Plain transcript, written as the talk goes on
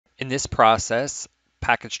this process,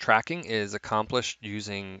 package tracking is accomplished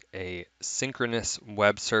using a synchronous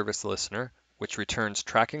web service listener, which returns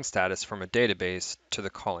tracking status from a database to the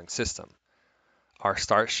calling system. Our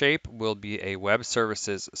start shape will be a web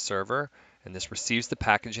services server, and this receives the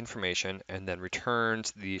package information and then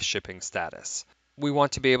returns the shipping status. We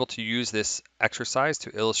want to be able to use this exercise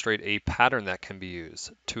to illustrate a pattern that can be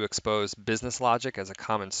used to expose business logic as a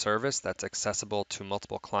common service that's accessible to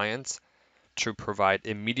multiple clients, to provide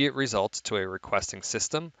immediate results to a requesting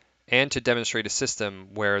system, and to demonstrate a system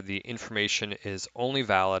where the information is only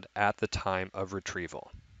valid at the time of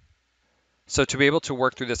retrieval. So to be able to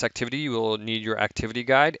work through this activity, you will need your activity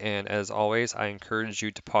guide. And as always, I encourage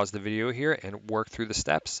you to pause the video here and work through the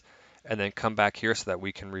steps, and then come back here so that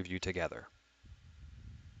we can review together.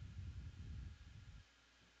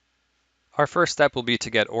 Our first step will be to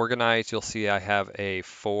get organized. You'll see I have a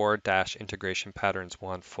 4-integration patterns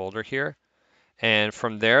 1 folder here. And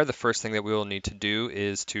from there, the first thing that we will need to do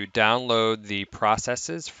is to download the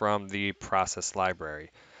processes from the process library.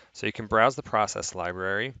 So you can browse the process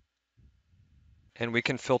library, and we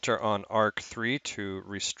can filter on ARC3 to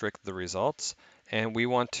restrict the results. And we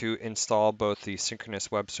want to install both the synchronous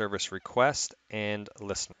web service request and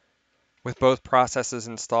listener. With both processes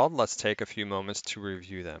installed, let's take a few moments to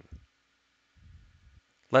review them.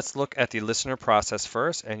 Let's look at the listener process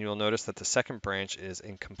first, and you'll notice that the second branch is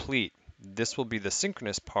incomplete. This will be the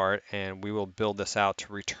synchronous part, and we will build this out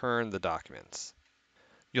to return the documents.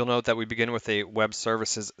 You'll note that we begin with a web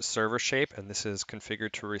services server shape, and this is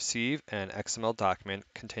configured to receive an XML document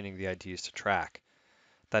containing the IDs to track.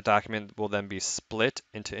 That document will then be split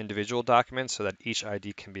into individual documents so that each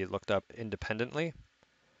ID can be looked up independently.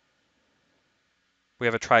 We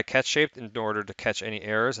have a try-catch shape in order to catch any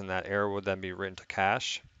errors, and that error will then be written to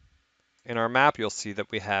cache. In our map, you'll see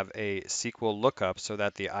that we have a SQL lookup so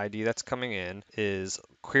that the ID that's coming in is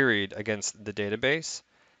queried against the database,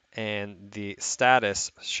 and the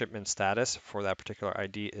status, shipment status for that particular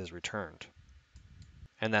ID is returned.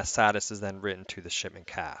 And that status is then written to the shipment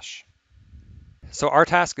cache. So our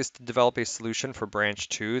task is to develop a solution for branch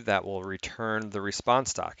 2 that will return the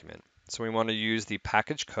response document. So we want to use the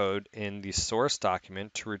package code in the source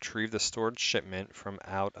document to retrieve the stored shipment from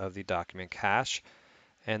out of the document cache,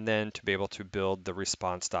 and then to be able to build the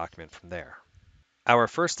response document from there. Our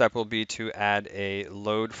first step will be to add a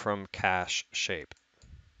load from cache shape.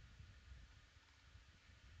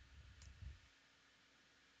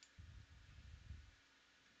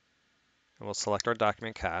 And we'll select our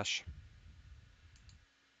document cache.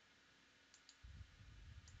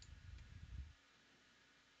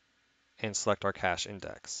 And select our cache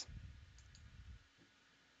index.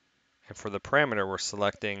 And for the parameter, we're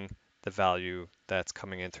selecting the value that's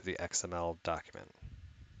coming in through the XML document.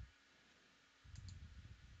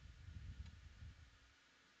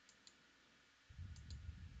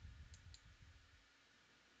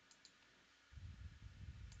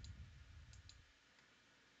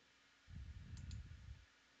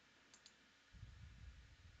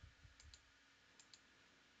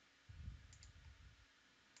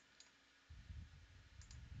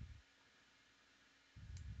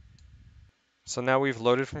 So now we've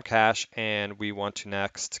loaded from cache, and we want to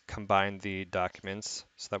next combine the documents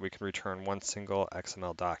so that we can return one single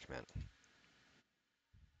XML document.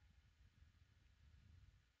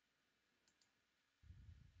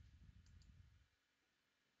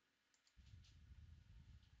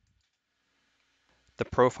 The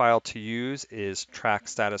profile to use is track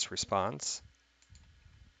status response.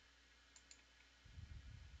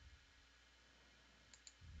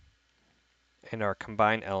 And our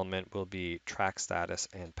combined element will be track status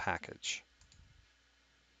and package.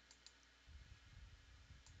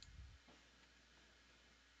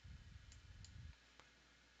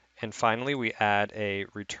 And finally, we add a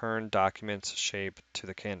return documents shape to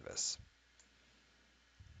the canvas.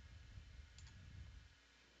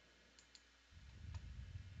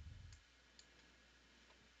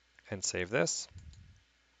 And save this.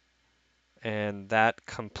 And that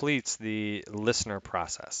completes the listener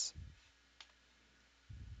process.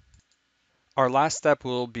 Our last step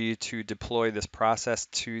will be to deploy this process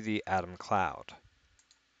to the Atom Cloud.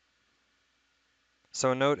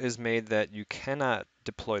 So a note is made that you cannot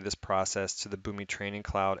deploy this process to the Boomi Training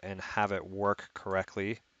Cloud and have it work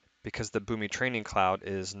correctly, because the Boomi Training Cloud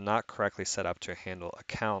is not correctly set up to handle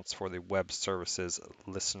accounts for the web services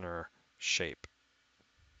listener shape.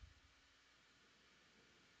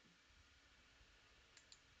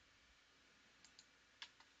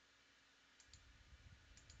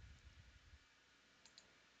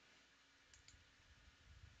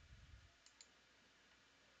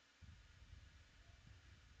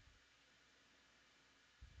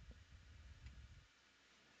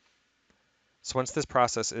 So once this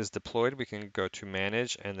process is deployed, we can go to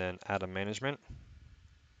Manage and then Atom Management.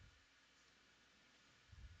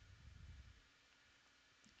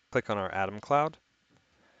 Click on our Atom Cloud.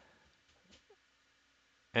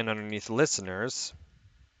 And underneath Listeners,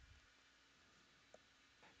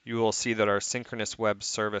 you will see that our synchronous web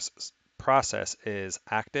service process is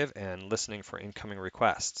active and listening for incoming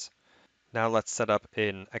requests. Now let's set up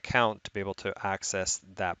an account to be able to access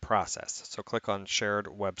that process. So click on Shared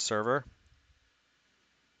Web Server.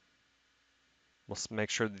 We'll make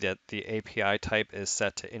sure that the API type is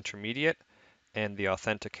set to intermediate and the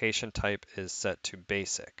authentication type is set to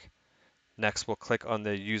basic. Next, we'll click on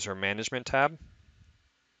the User Management tab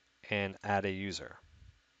and add a user.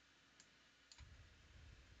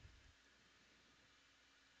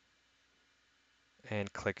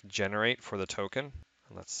 And click Generate for the token.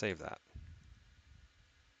 And let's save that.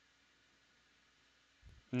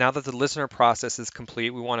 Now that the listener process is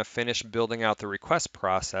complete, we want to finish building out the request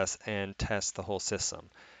process and test the whole system.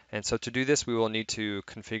 And so to do this, we will need to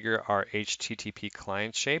configure our HTTP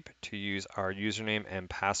client shape to use our username and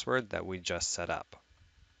password that we just set up.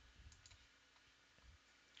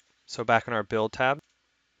 So back in our Build tab,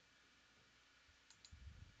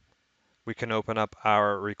 we can open up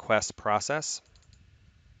our request process.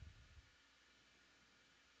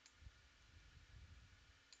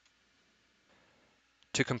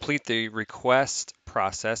 To complete the request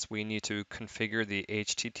process, we need to configure the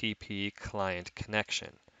HTTP client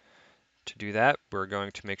connection. To do that, we're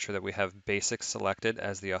going to make sure that we have basic selected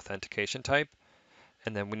as the authentication type,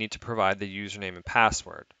 and then we need to provide the username and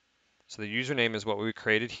password. So the username is what we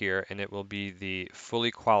created here, and it will be the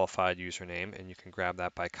fully qualified username, and you can grab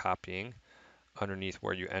that by copying underneath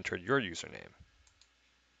where you entered your username.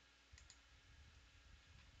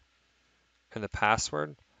 And the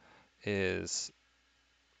password is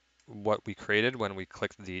what we created when we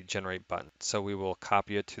clicked the Generate button. So we will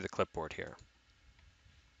copy it to the clipboard here.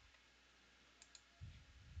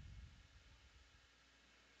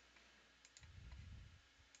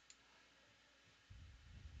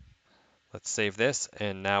 Let's save this,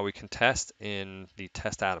 and now we can test in the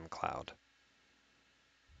Test Atom Cloud.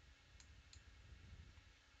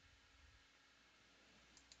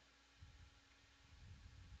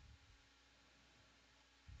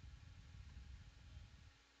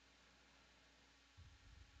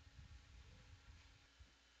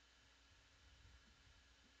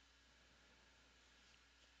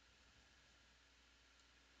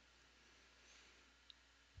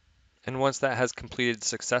 And once that has completed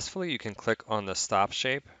successfully, you can click on the Stop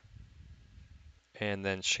shape and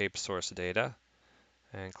then Shape Source Data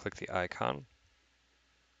and click the icon.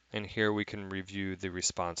 And here we can review the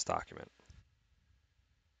response document.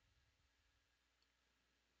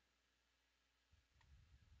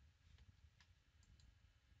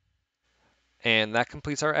 And that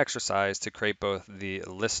completes our exercise to create both the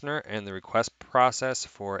listener and the request process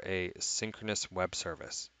for a synchronous web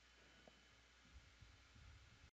service.